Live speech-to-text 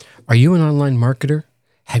Are you an online marketer?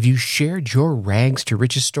 Have you shared your rags to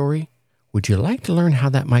riches story? Would you like to learn how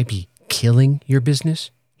that might be killing your business?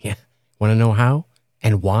 Yeah. Want to know how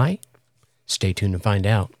and why? Stay tuned to find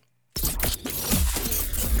out.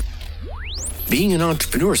 Being an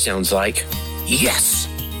entrepreneur sounds like, yes,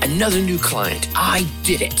 another new client. I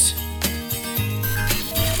did it.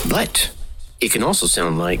 But it can also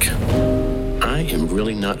sound like, I am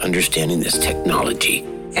really not understanding this technology,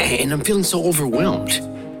 and I'm feeling so overwhelmed.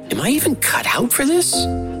 Am I even cut out for this?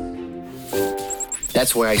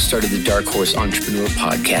 That's why I started the Dark Horse Entrepreneur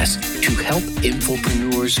Podcast, to help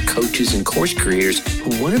infopreneurs, coaches, and course creators who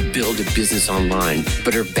want to build a business online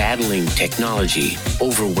but are battling technology,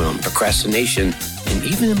 overwhelm, procrastination, and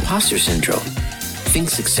even imposter syndrome. Think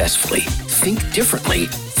successfully, think differently,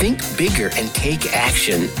 think bigger, and take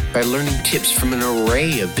action by learning tips from an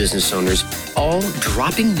array of business owners, all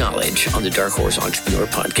dropping knowledge on the Dark Horse Entrepreneur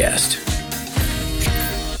Podcast.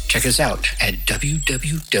 Check us out at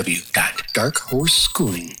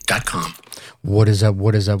www.darkhorseschooling.com. What is up?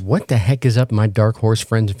 What is up? What the heck is up, my Dark Horse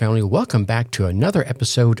friends and family? Welcome back to another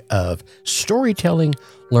episode of Storytelling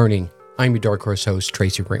Learning. I'm your Dark Horse host,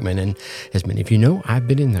 Tracy Brinkman, and as many of you know, I've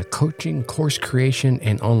been in the coaching, course creation,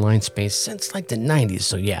 and online space since like the 90s.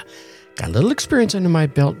 So yeah, got a little experience under my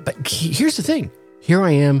belt, but here's the thing. Here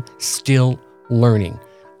I am still learning.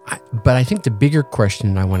 But I think the bigger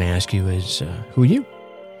question I want to ask you is, who are you?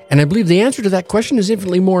 And I believe the answer to that question is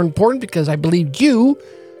infinitely more important because I believe you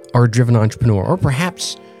are a driven entrepreneur, or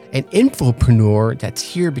perhaps an infopreneur that's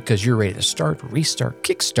here because you're ready to start, restart,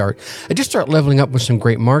 kickstart, and just start leveling up with some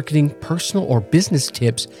great marketing, personal or business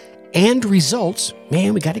tips and results.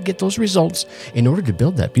 Man, we got to get those results in order to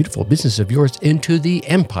build that beautiful business of yours into the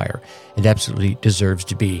empire it absolutely deserves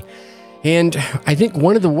to be. And I think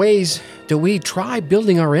one of the ways that we try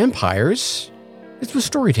building our empires is with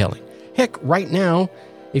storytelling. Heck, right now,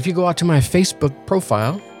 if you go out to my Facebook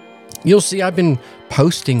profile, you'll see I've been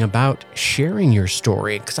posting about sharing your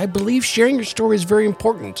story because I believe sharing your story is very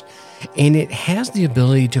important and it has the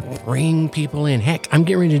ability to bring people in. Heck, I'm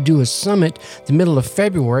getting ready to do a summit the middle of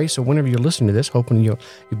February. So whenever you're listening to this, hoping you'll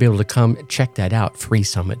be able to come check that out. Free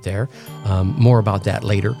summit there. More about that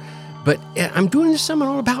later. But I'm doing this summit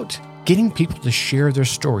all about getting people to share their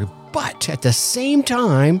story. But at the same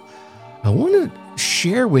time, I want to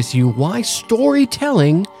share with you why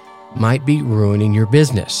storytelling might be ruining your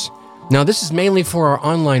business. Now, this is mainly for our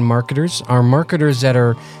online marketers, our marketers that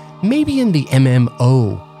are maybe in the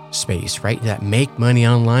MMO space, right? That make money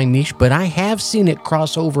online niche, but I have seen it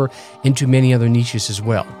cross over into many other niches as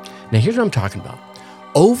well. Now, here's what I'm talking about.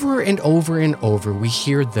 Over and over and over, we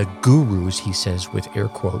hear the gurus, he says with air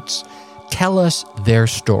quotes, tell us their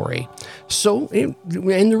story. So, and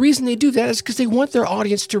the reason they do that is because they want their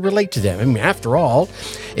audience to relate to them. I mean, after all,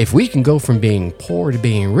 if we can go from being poor to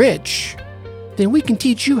being rich, then we can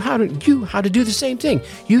teach you how to do the same thing.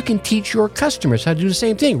 You can teach your customers how to do the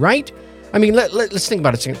same thing, right? I mean, let's think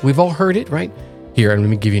about it. We've all heard it, right? Here, let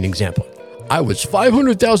me give you an example. I was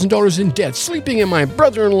 $500,000 in debt, sleeping in my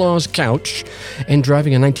brother-in-law's couch and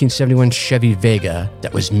driving a 1971 Chevy Vega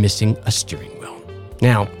that was missing a steering wheel.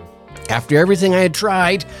 Now, after everything I had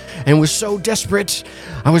tried and was so desperate,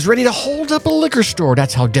 I was ready to hold up a liquor store.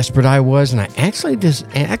 That's how desperate I was. And I actually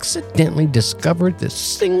accidentally discovered this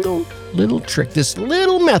single little trick, this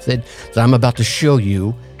little method that I'm about to show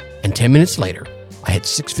you. And 10 minutes later, I had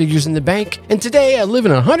 6 figures in the bank. And today I live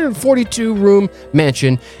in a 142-room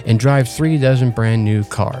mansion and drive 36 brand new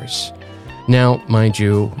cars. Now, mind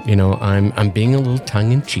you, I'm being a little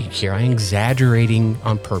tongue-in-cheek here. I'm exaggerating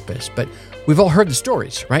on purpose, but we've all heard the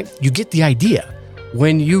stories, right? You get the idea.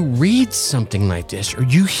 When you read something like this or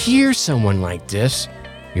you hear someone like this,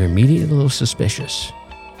 you're immediately a little suspicious.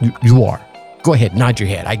 You are. Go ahead, nod your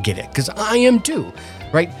head. I get it, because I am too,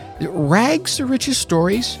 right? Rags to riches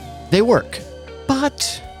stories, they work,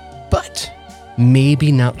 but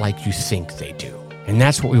maybe not like you think they do. And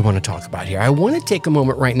that's what we want to talk about here. I want to take a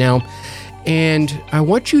moment right now, and I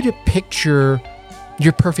want you to picture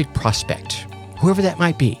your perfect prospect, whoever that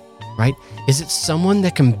might be, right? Is it someone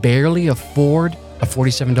that can barely afford a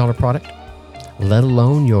 $47 product, let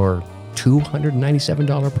alone your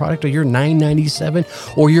 $297 product or your $997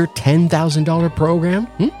 or your $10,000 program?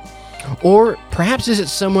 Or perhaps is it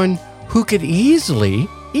someone who could easily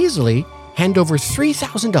hand over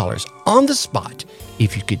 $3,000 on the spot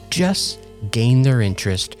if you could just gain their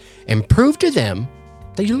interest and prove to them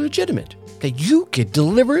that you're legitimate, that you could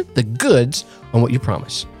deliver the goods on what you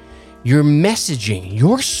promise. Your messaging,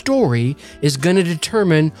 your story is going to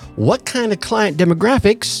determine what kind of client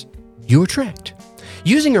demographics you attract.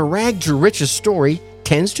 Using a rag to riches story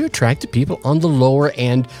tends to attract the people on the lower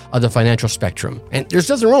end of the financial spectrum. And there's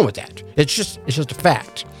nothing wrong with that. It's just a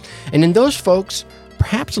fact. And in those folks,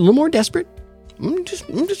 perhaps a little more desperate, I'm just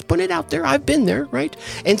putting it out there. I've been there, right?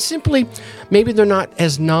 And simply, maybe they're not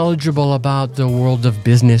as knowledgeable about the world of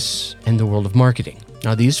business and the world of marketing.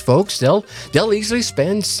 Now, these folks, they'll easily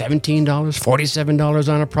spend $17, $47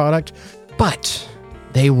 on a product, but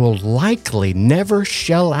they will likely never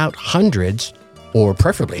shell out hundreds or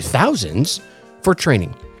preferably thousands for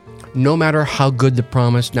training. No matter how good the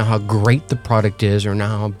promise, now how great the product is, or now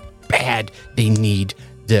how bad they need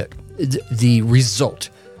the result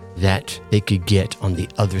that they could get on the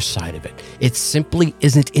other side of it. It simply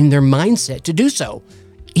isn't in their mindset to do so,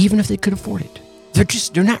 even if they could afford it.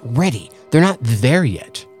 They're not ready. They're not there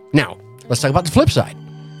yet. Now, let's talk about the flip side.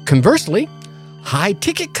 Conversely,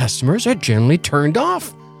 high-ticket customers are generally turned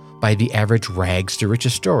off by the average rags to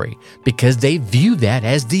riches story because they view that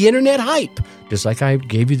as the internet hype, just like I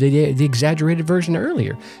gave you the exaggerated version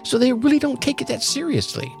earlier. So they really don't take it that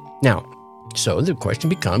seriously. Now, so the question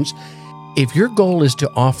becomes, if your goal is to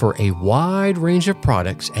offer a wide range of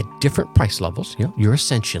products at different price levels, your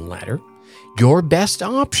ascension ladder, your best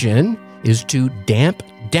option is to damp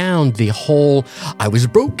down the whole "I was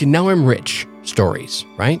broke and now I'm rich" stories,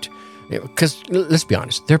 right? Because let's be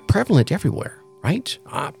honest, they're prevalent everywhere, right?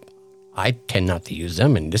 I tend not to use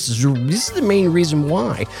them, and this is the main reason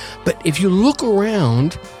why. But if you look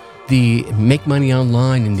around the make money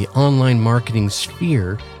online and the online marketing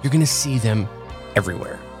sphere, you're going to see them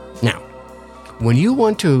everywhere. Now, when you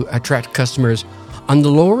want to attract customers on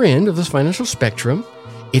the lower end of the financial spectrum,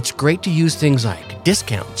 it's great to use things like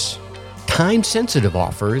discounts, time-sensitive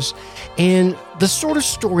offers, and the sort of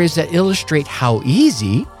stories that illustrate how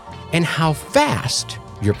easy and how fast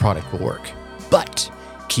your product will work. But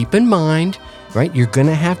keep in mind, right, you're going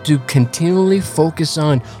to have to continually focus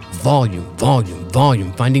on volume,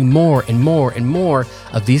 finding more and more and more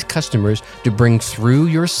of these customers to bring through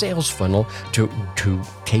your sales funnel to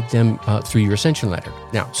take them through your ascension ladder.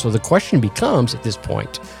 Now, so the question becomes at this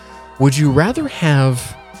point, would you rather have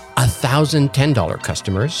 1,000 $10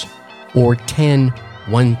 customers or 10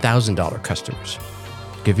 $1,000 customers?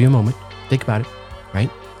 Give you a moment. Think about it, right?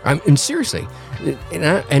 And seriously,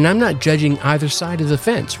 and I'm not judging either side of the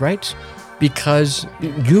fence, right? Because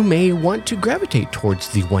you may want to gravitate towards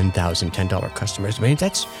the $1,000 $10 customers. I mean,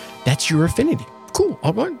 that's your affinity. Cool,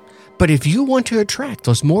 all right. But if you want to attract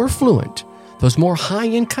those more affluent, those more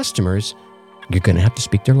high-end customers, you're going to have to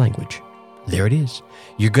speak their language. There it is.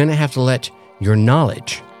 You're going to have to let your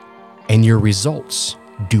knowledge and your results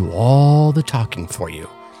do all the talking for you.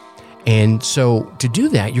 And so to do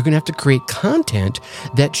that, you're going to have to create content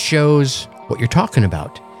that shows what you're talking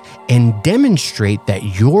about and demonstrate that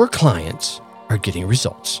your clients are getting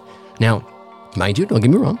results. Now, mind you, don't get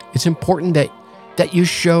me wrong, it's important that you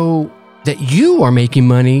show that you are making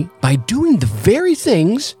money by doing the very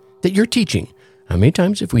things that you're teaching. How many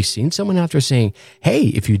times have we seen someone out there saying, hey,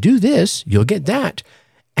 if you do this, you'll get that,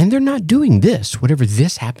 and they're not doing this, whatever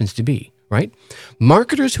this happens to be, right?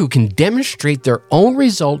 Marketers who can demonstrate their own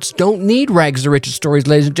results don't need rags to riches stories,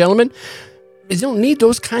 ladies and gentlemen. They don't need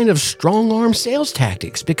those kind of strong-arm sales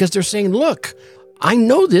tactics because they're saying, look, I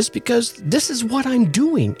know this because this is what I'm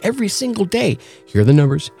doing every single day. Here are the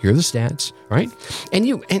numbers, here are the stats, right? And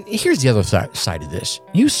here's the other side of this.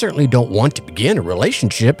 You certainly don't want to begin a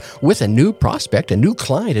relationship with a new prospect, a new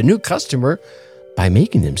client, a new customer by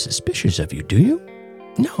making them suspicious of you, do you?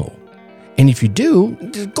 No. And if you do,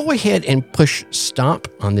 just go ahead and push stop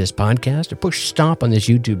on this podcast or push stop on this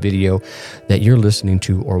YouTube video that you're listening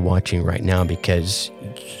to or watching right now because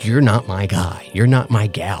you're not my guy. You're not my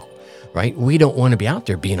gal, right? We don't want to be out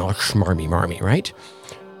there being all schmarmy-marmy, right?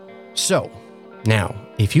 So now,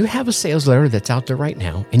 if you have a sales letter that's out there right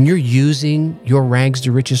now and you're using your rags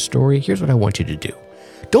to riches story, here's what I want you to do.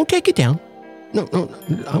 Don't take it down. No,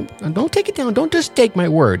 don't take it down. Don't just take my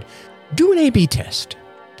word. Do an A/B test.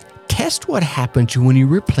 Test what happens when you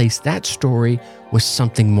replace that story with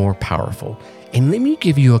something more powerful. And let me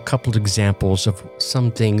give you a couple of examples of some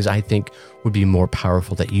things I think would be more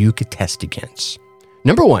powerful that you could test against.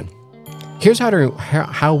 Number one, here's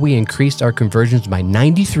how we increased our conversions by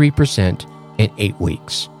 93% in 8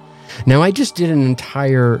 weeks. Now, I just did an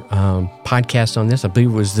entire podcast on this. I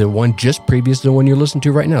believe it was the one just previous to the one you're listening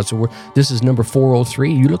to right now. So this is number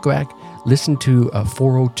 403. You look back, listen to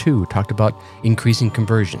 402, talked about increasing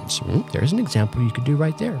conversions. There's an example you could do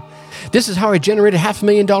right there. This is how I generated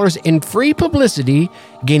 $500,000 in free publicity,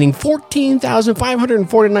 gaining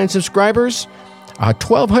 14,549 subscribers,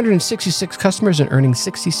 1,266 customers, and earning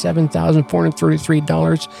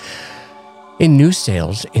 $67,433 in new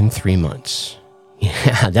sales in 3 months.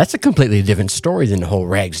 Yeah, that's a completely different story than the whole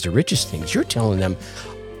rags to riches things. You're telling them,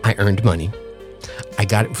 I earned money. I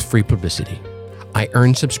got it with free publicity. I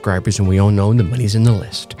earned subscribers, and we all know the money's in the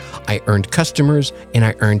list. I earned customers, and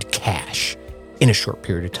I earned cash in a short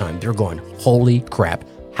period of time. They're going, holy crap,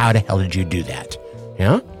 how the hell did you do that?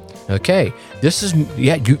 Yeah? Okay. This is,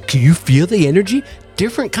 can you feel the energy?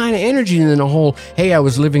 Different kind of energy than the whole, hey, I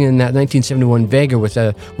was living in that 1971 Vega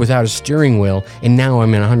without a steering wheel, and now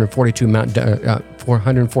I'm in a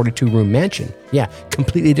 442 room mansion. Yeah,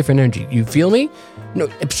 completely different energy. You feel me? No,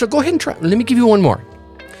 so go ahead and try. Let me give you one more.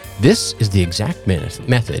 This is the exact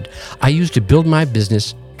method I used to build my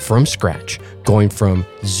business from scratch, going from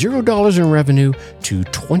 $0 in revenue to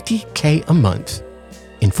 $20K a month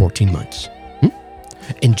in 14 months.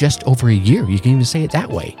 In just over a year. You can even say it that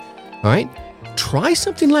way. All right? Try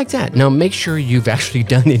something like that. Now, make sure you've actually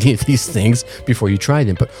done any of these things before you try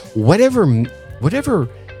them. But whatever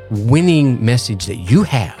winning message that you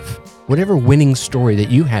have, whatever winning story that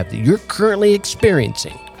you have that you're currently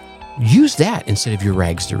experiencing, use that instead of your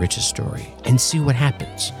rags to riches story and see what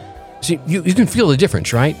happens. See, you can feel the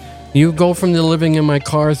difference, right? You go from the living in my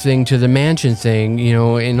car thing to the mansion thing,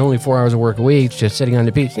 in only 4 hours of work a week, just sitting on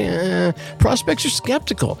the beach. Prospects are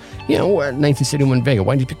skeptical. 1971 Vega,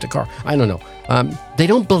 why did you pick the car? I don't know. They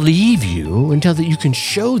don't believe you until that you can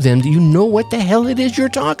show them that you know what the hell it is you're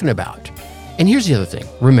talking about. And here's the other thing.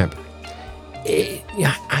 Remember,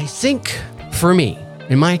 I think for me,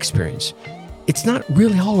 in my experience, it's not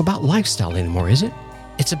really all about lifestyle anymore, is it?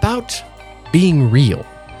 It's about being real.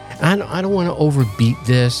 I don't want to overbeat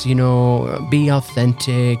this, be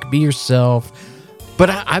authentic, be yourself.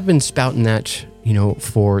 But I've been spouting that,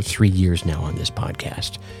 for 3 years now on this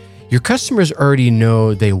podcast. Your customers already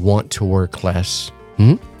know they want to work less.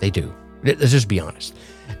 They do. Let's just be honest.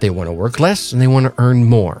 They want to work less and they want to earn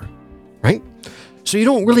more, right? So you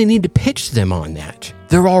don't really need to pitch them on that.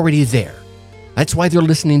 They're already there. That's why they're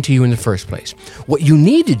listening to you in the first place. What you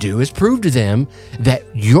need to do is prove to them that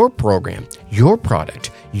your program, your product,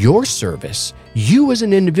 your service, you as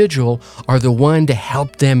an individual are the one to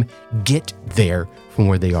help them get there from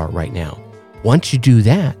where they are right now. Once you do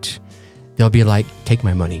that, they'll be like, take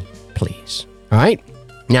my money, please. All right?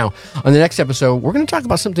 Now, on the next episode, we're going to talk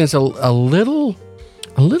about something that's a little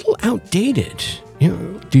outdated.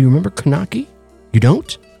 Do you remember Konaki? You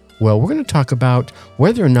don't? Well, we're going to talk about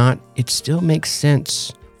whether or not it still makes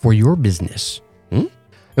sense for your business. And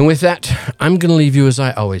with that, I'm going to leave you as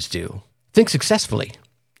I always do. Think successfully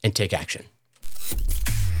and take action.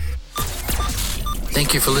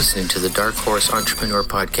 Thank you for listening to the Dark Horse Entrepreneur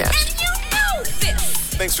Podcast.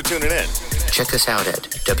 Thanks for tuning in. Check us out at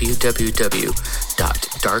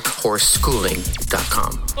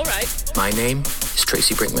www.darkhorseschooling.com. All right. My name is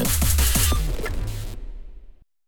Tracy Brinkman.